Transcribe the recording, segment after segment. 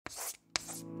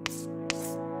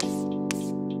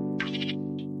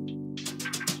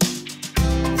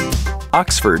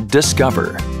Oxford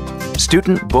Discover,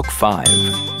 Student Book 5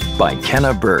 by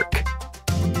Kenna Bourke.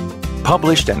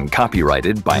 Published and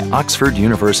copyrighted by Oxford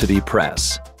University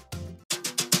Press.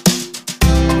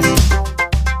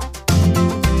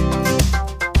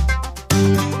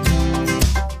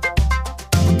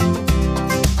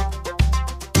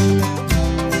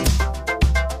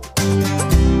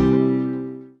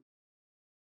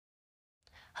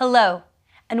 Hello,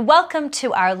 and welcome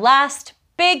to our last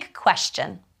big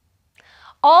question.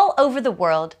 All over the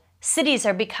world, cities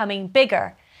are becoming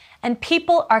bigger, and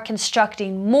people are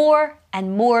constructing more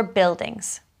and more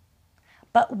buildings.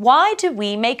 But why do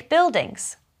we make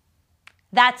buildings?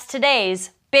 That's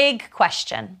today's big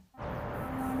question.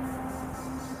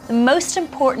 The most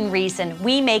important reason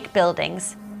we make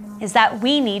buildings is that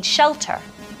we need shelter.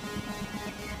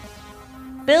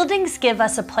 Buildings give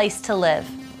us a place to live,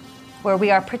 where we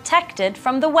are protected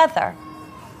from the weather.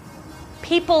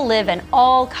 People live in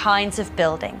all kinds of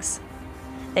buildings.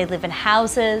 They live in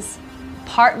houses,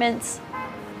 apartments,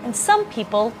 and some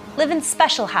people live in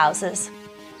special houses,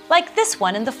 like this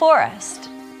one in the forest.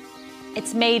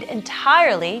 It's made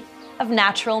entirely of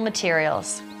natural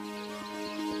materials.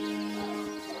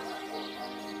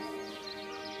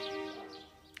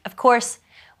 Of course,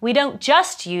 we don't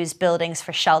just use buildings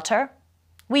for shelter.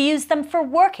 We use them for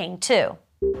working too.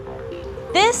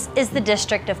 This is the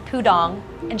district of Pudong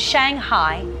in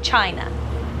Shanghai, China.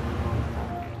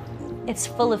 It's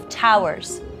full of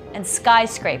towers and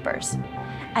skyscrapers,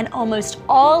 and almost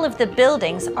all of the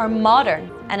buildings are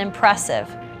modern and impressive.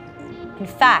 In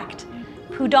fact,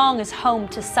 Pudong is home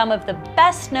to some of the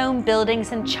best-known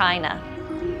buildings in China.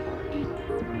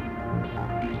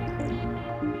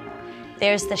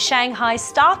 There's the Shanghai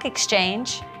Stock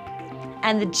Exchange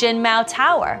and the Jinmao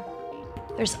Tower.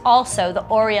 There's also the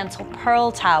Oriental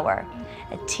Pearl Tower,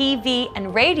 a TV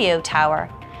and radio tower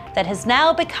that has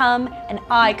now become an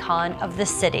icon of the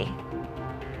city.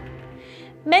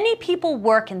 Many people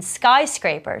work in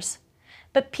skyscrapers,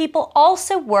 but people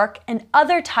also work in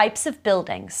other types of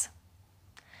buildings.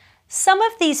 Some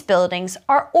of these buildings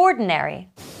are ordinary,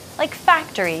 like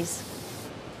factories,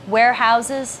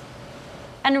 warehouses,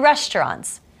 and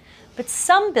restaurants, but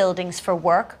some buildings for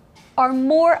work are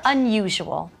more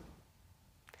unusual.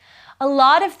 A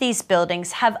lot of these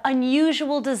buildings have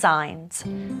unusual designs,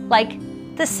 like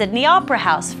the Sydney Opera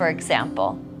House, for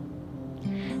example.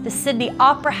 The Sydney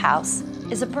Opera House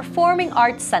is a performing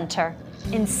arts centre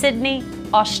in Sydney,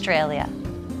 Australia.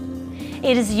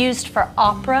 It is used for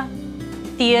opera,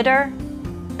 theatre,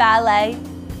 ballet,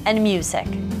 and music.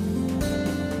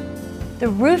 The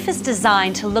roof is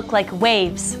designed to look like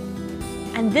waves,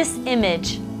 and this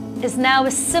image is now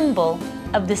a symbol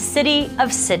of the city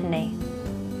of Sydney.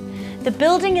 The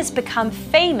building has become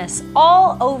famous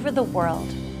all over the world.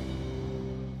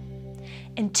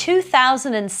 In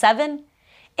 2007,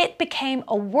 it became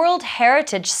a World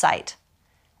Heritage Site,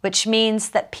 which means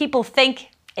that people think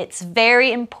it's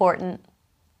very important.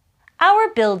 Our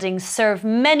buildings serve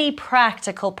many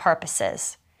practical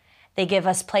purposes. They give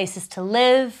us places to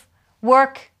live,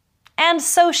 work, and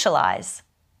socialize.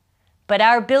 But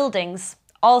our buildings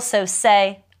also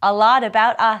say a lot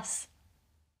about us.